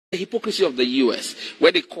The hypocrisy of the US,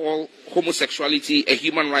 where they call homosexuality a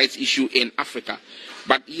human rights issue in Africa,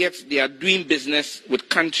 but yet they are doing business with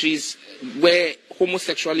countries where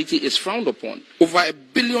homosexuality is frowned upon. Over $1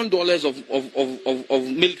 billion of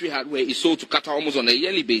military hardware is sold to Qatar almost on a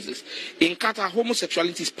yearly basis. In Qatar,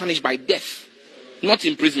 homosexuality is punished by death, not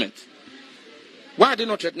imprisonment. Why are they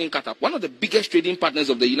not threatening Qatar? One of the biggest trading partners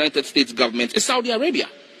of the United States government is Saudi Arabia.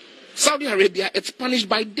 Saudi Arabia, it's punished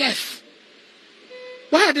by death.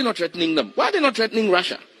 Why are they not threatening them? Why are they not threatening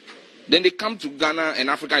Russia? Then they come to Ghana and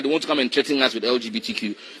Africa and they want to come and threaten us with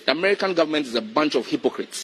LGBTQ. The American government is a bunch of hypocrites.